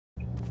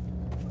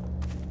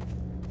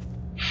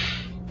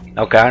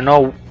Okay, I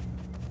know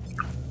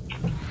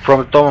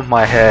from the top of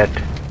my head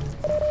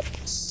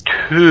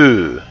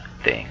two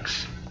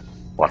things.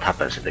 What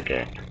happens in the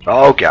game?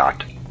 Oh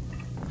god.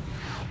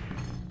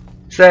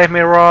 Save me,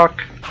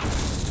 Rock!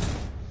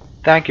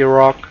 Thank you,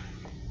 Rock.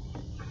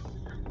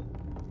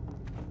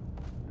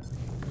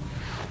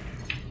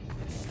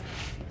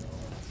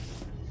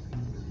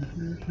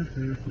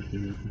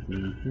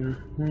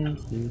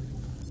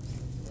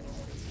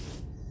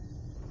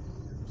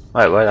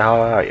 Wait,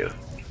 how are you?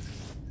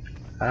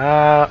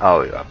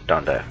 Oh, you're up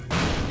down there.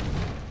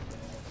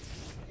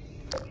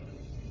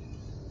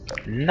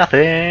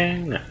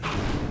 Nothing!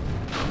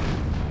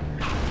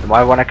 You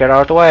might wanna get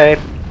out of the way.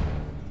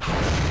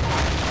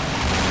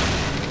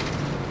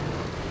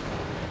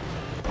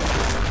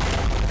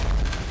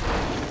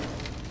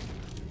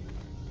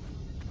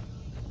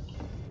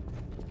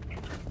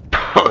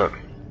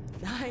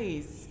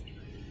 Nice!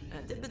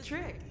 That did the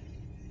trick.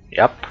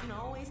 Yep. I can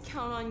always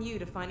count on you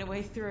to find a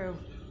way through.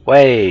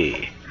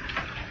 Wait.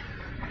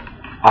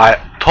 I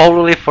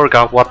totally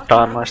forgot what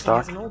time I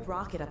start. There's an old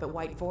rocket up at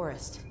White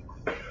Forest.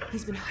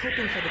 He's been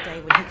hoping for the day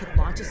when he could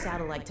launch a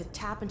satellite to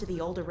tap into the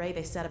old array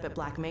they set up at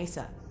Black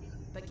Mesa.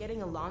 But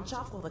getting a launch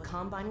off while the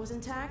Combine was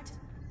intact?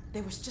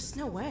 There was just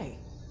no way.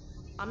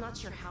 I'm not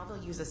sure how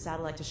they'll use a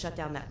satellite to shut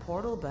down that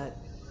portal, but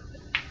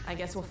I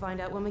guess we'll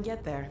find out when we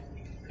get there.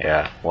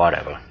 Yeah,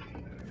 whatever.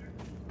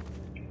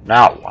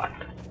 Now what?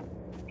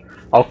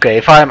 Okay,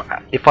 if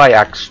I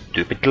act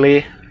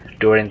stupidly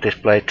during this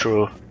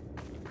playthrough,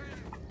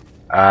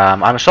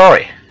 I'm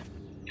sorry.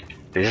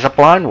 This is a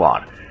blind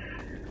one,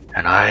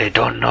 and I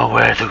don't know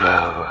where to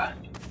go.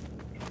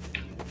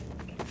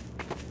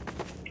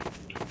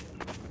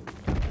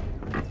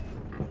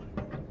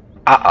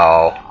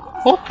 Uh-oh.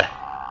 What the?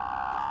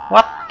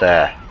 What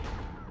the?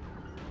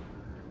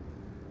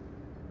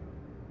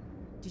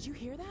 Did you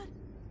hear that?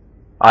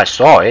 I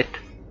saw it.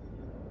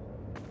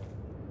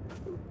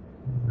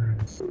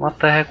 What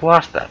the heck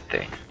was that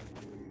thing?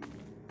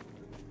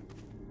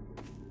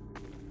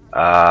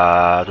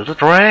 To the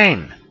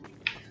train!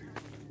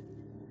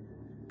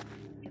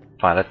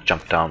 Fine, let's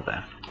jump down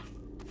there.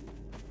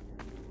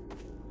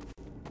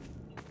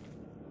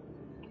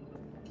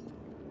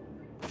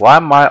 Why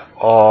am I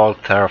all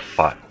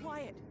terrified?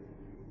 Quiet.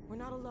 We're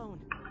not alone.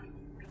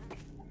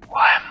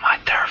 Why am I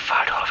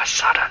terrified all of a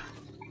sudden?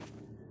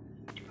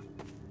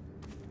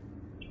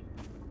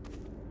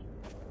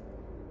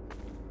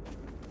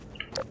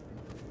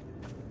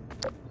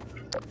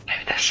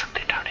 Maybe there's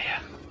something down here.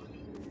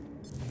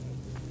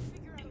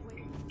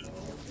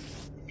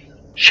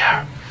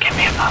 Sure, give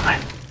me a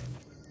moment.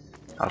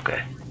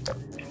 Okay.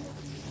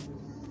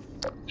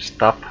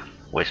 Stop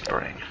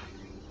whispering.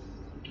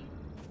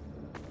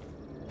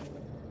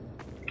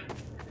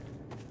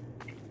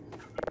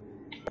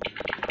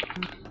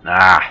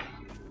 Ah.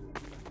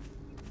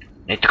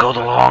 Need to go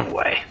the long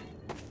way.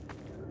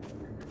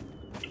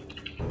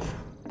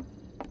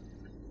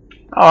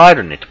 Oh, I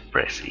don't need to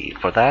press E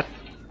for that.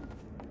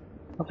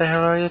 What the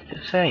hell are you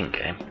saying,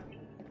 game?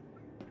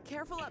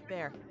 Careful up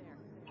there.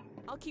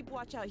 I'll keep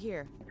watch out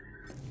here.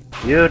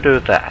 You do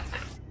that.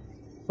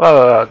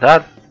 Well,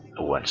 that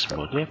went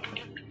smoothly.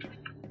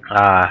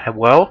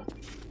 Well?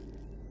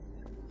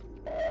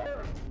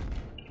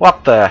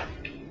 What the?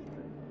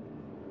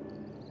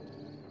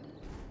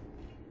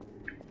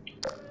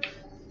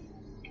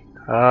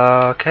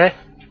 Okay.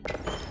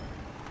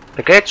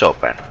 The gate's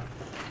open.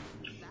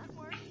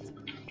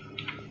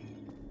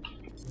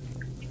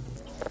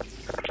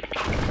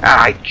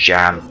 I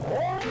jammed.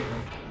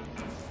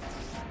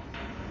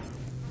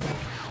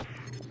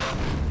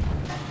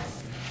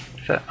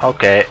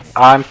 Okay,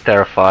 I'm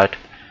terrified.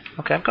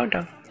 Okay, I'm going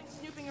down.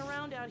 Snooping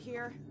around out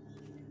here.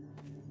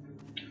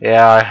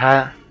 Yeah, I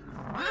had.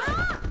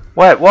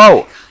 Wait,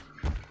 whoa!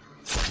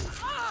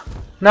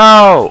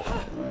 No!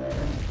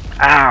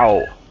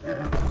 Ow!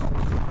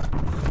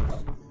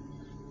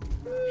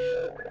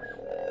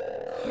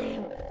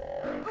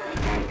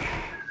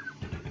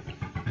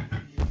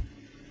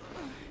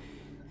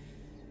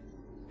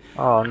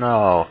 Oh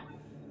no.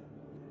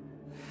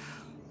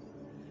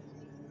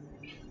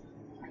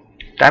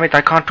 Damn it,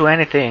 I can't do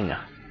anything.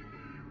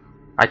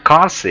 I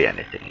can't see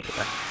anything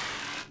even.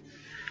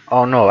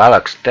 Oh no,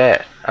 Alex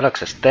dead.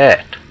 Alex is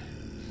dead.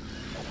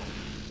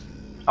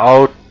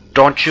 Oh,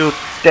 don't you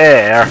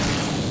dare.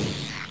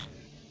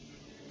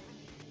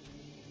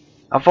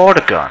 Avoid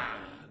the gun.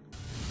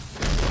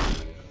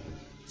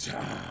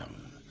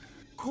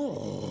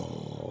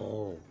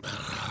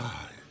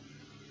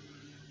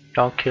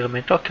 Don't kill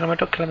me, don't kill me,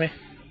 don't kill me.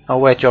 Oh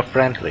wait, you're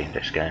friendly in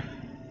this game.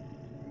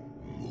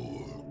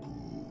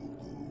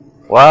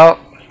 Well,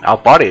 our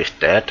body is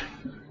dead.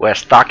 We're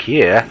stuck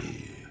here.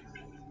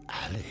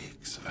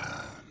 Alex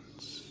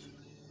Vance,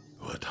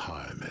 what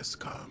harm has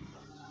come?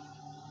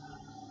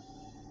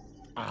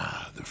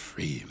 Ah, the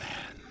free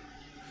man.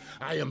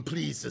 I am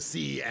pleased to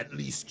see at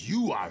least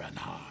you are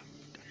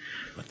unharmed.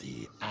 But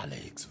the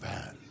Alex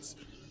Vance,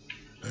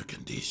 her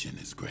condition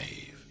is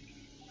grave.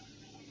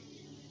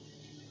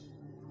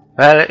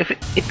 Well, if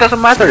it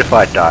doesn't matter if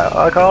I die,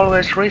 I can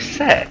always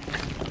reset.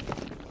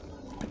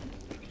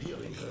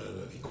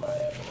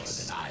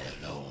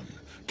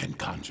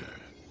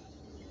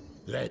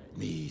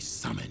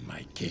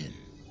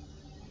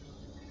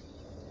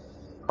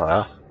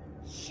 Well.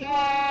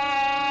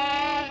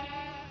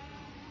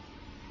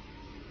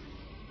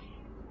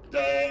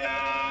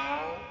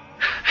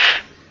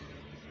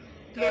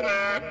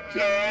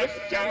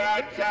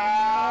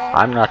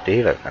 I'm not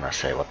even gonna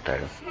say what they're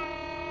doing.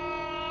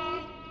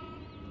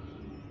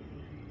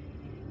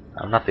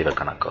 I'm not even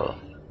gonna go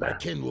there.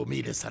 Kin will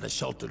meet us at a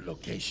sheltered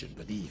location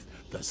beneath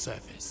the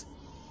surface.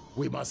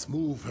 We must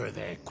move her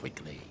there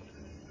quickly.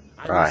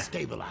 I will Right.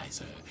 stabilize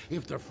her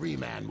if the free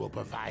man will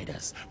provide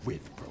us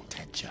with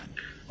protection.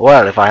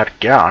 Well, if I had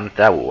gun,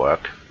 that would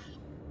work.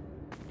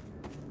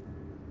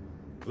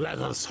 Let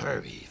us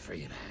hurry,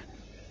 free man.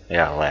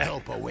 Yeah, left.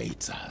 Help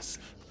awaits us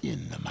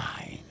in the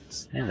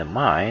mines. In the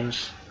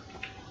mines?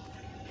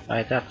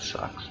 Right, that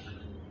sucks.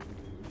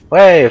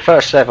 Way,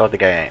 first save of the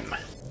game.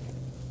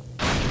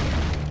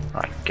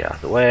 Right, get out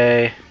of the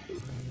way.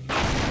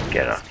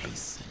 Get up.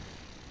 Hasten.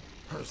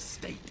 Her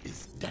state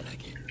is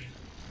delicate.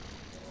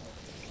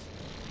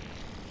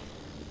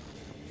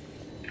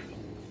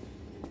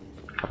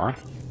 Come on.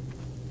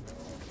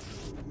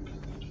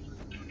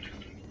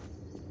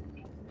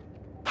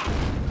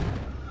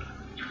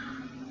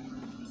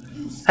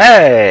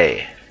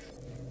 Hey!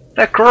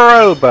 The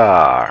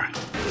crowbar!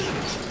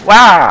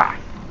 Wow!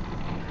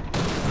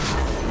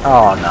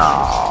 Oh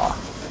no.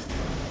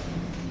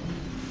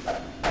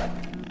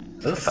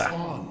 Oofa.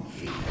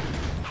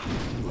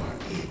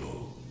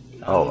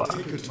 Oh.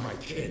 Take us to my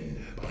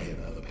kin by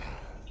another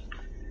path.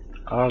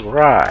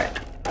 Alright.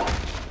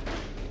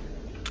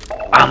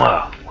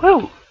 Ammo!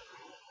 Woo!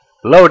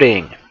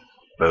 Loading!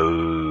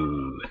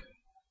 Boo!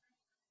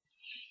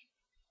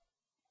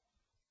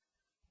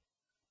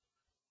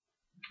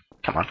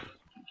 Come on.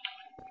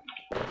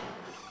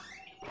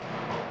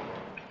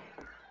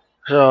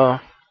 So,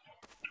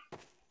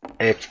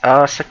 it's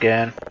us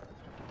again.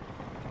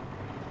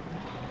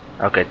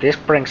 Okay, this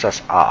brings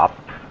us up.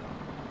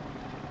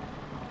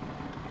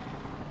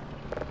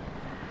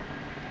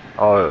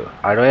 Oh,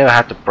 I don't even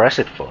have to press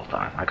it full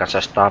time. I can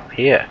just stop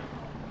here.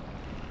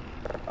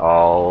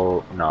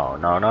 Oh, no,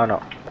 no, no,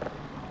 no.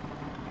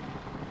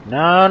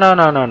 No, no,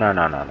 no, no, no,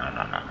 no, no, no, no,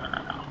 no, no,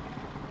 no, no.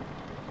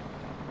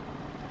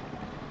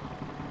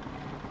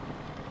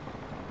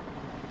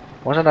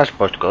 Wasn't I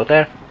supposed to go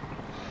there?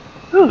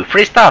 Ooh,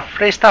 free stuff,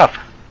 free stuff.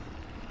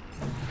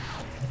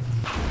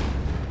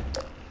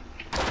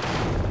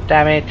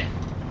 Damn it.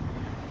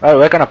 Well,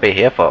 we're gonna be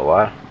here for a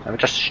while. Let me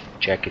just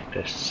check if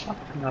there's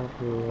something I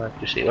would like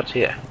to see. What's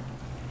here?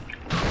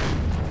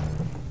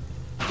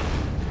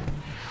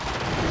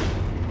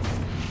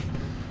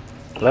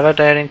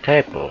 Levitating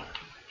table.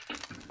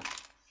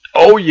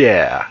 Oh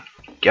yeah!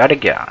 Got a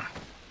gun.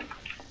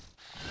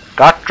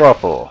 Got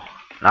trouble.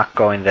 Not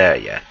going there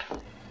yet.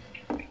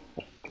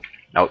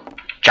 No,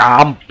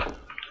 jump!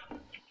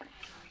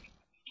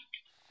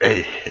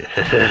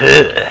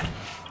 That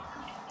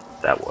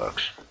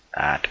works.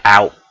 And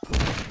ow!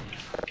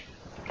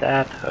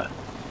 That hurt.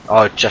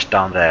 Oh, it's just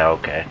down there,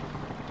 okay.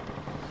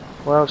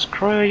 Well,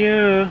 screw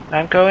you!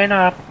 I'm going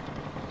up!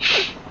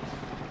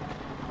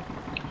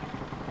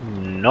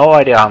 No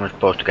idea how I'm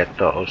supposed to get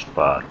those,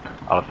 but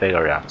I'll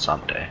figure it out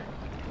someday.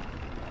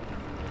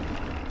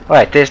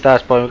 Wait, this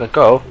last point we can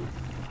go.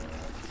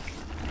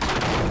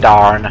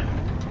 Darn.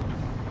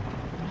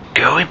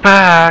 Going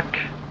back!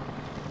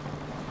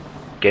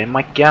 Getting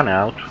my gun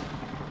out.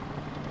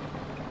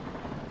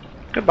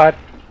 Goodbye.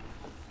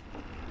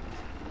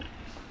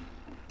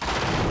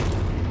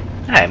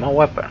 Hey, more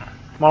weapon.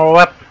 More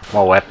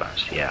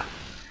weapons, yeah.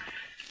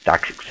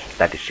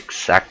 That is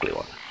exactly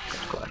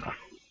what's going on.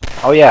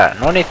 Oh yeah,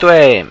 no need to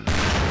aim.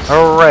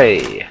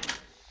 Hooray!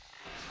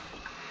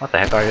 What the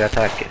heck are you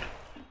attacking?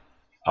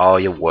 Oh,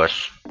 you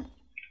wuss.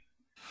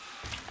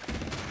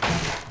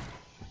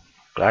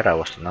 Glad I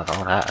was not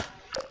on that.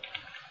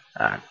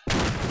 And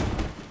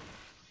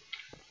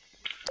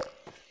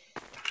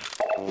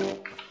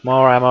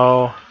more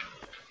ammo.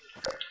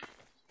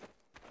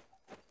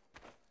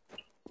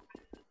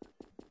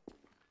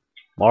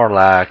 More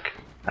lag.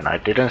 And I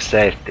didn't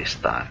save this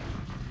time.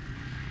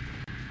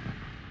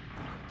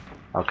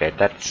 Okay,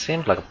 that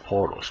seems like a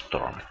portal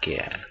storm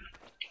again.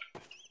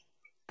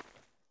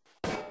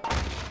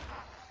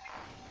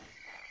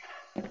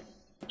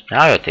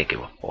 Now you're thinking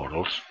of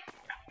portals.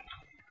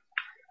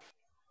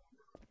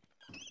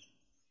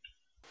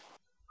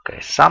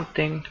 Okay,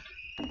 something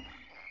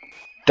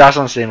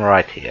doesn't seem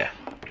right here.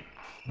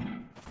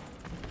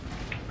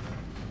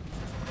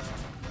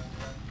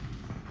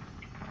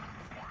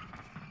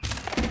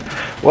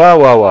 Whoa,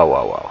 whoa, whoa,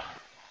 whoa, whoa.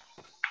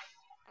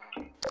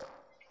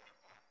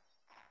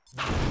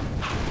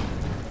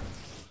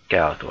 Get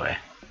out of the way.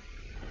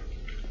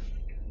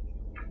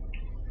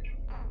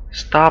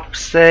 Stop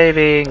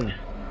saving!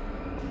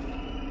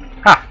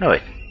 Ah, no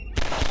wait.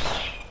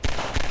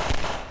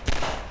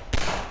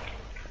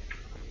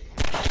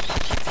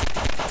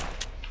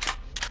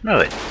 No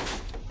wait.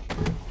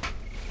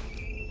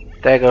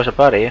 There goes a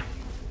body.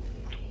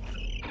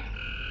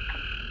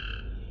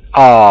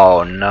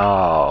 Oh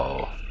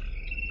no.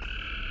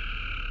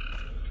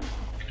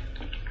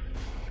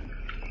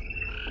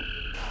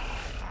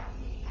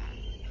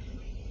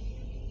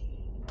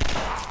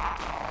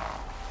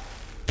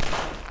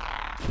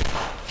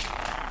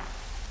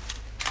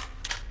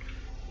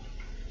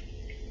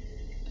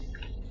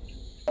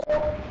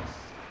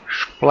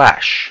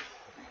 Flash.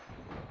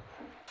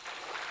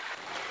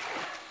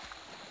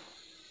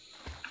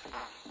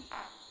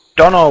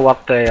 Don't know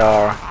what they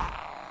are,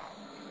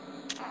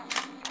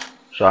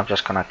 so I'm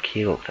just gonna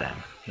kill them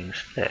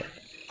instead.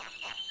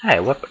 Hey,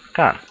 weapon,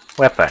 gun,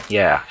 weapon,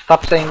 yeah.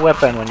 Stop saying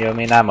weapon when you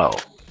mean ammo,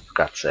 for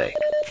God's sake.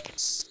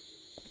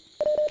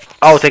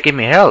 Oh, they give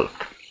me health.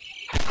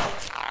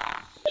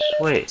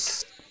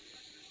 Sweet.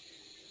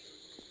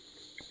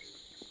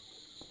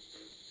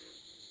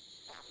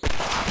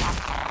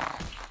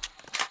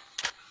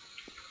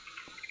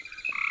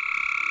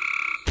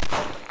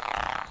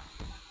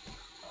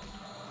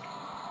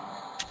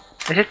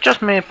 Is it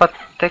just me, but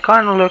they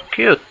kinda look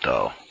cute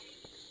though?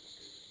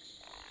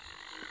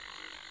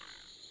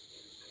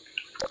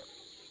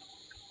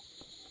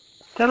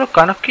 They look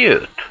kinda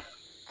cute.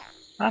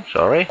 I'm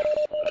sorry.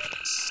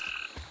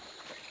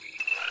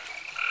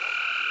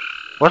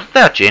 Was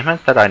the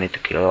achievement that I need to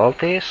kill all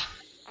these?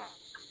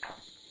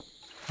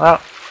 Well,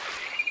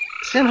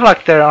 seems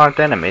like there aren't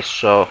enemies,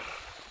 so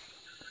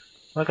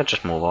we can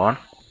just move on.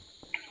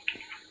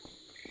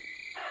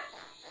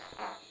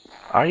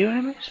 Are you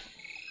enemies?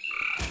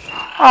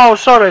 Oh,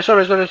 sorry.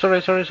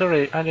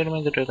 I didn't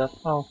mean to do that.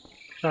 Oh,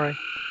 sorry.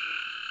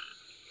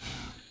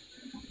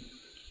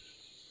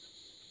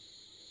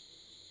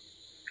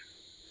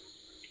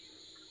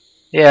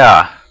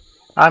 Yeah,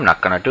 I'm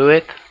not gonna do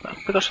it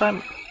because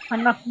I'm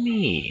not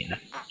mean.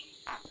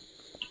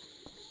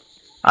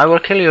 I will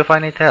kill you if I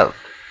need help.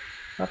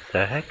 What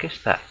the heck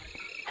is that?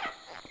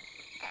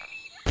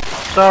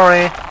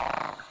 Sorry,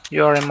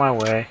 you're in my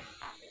way.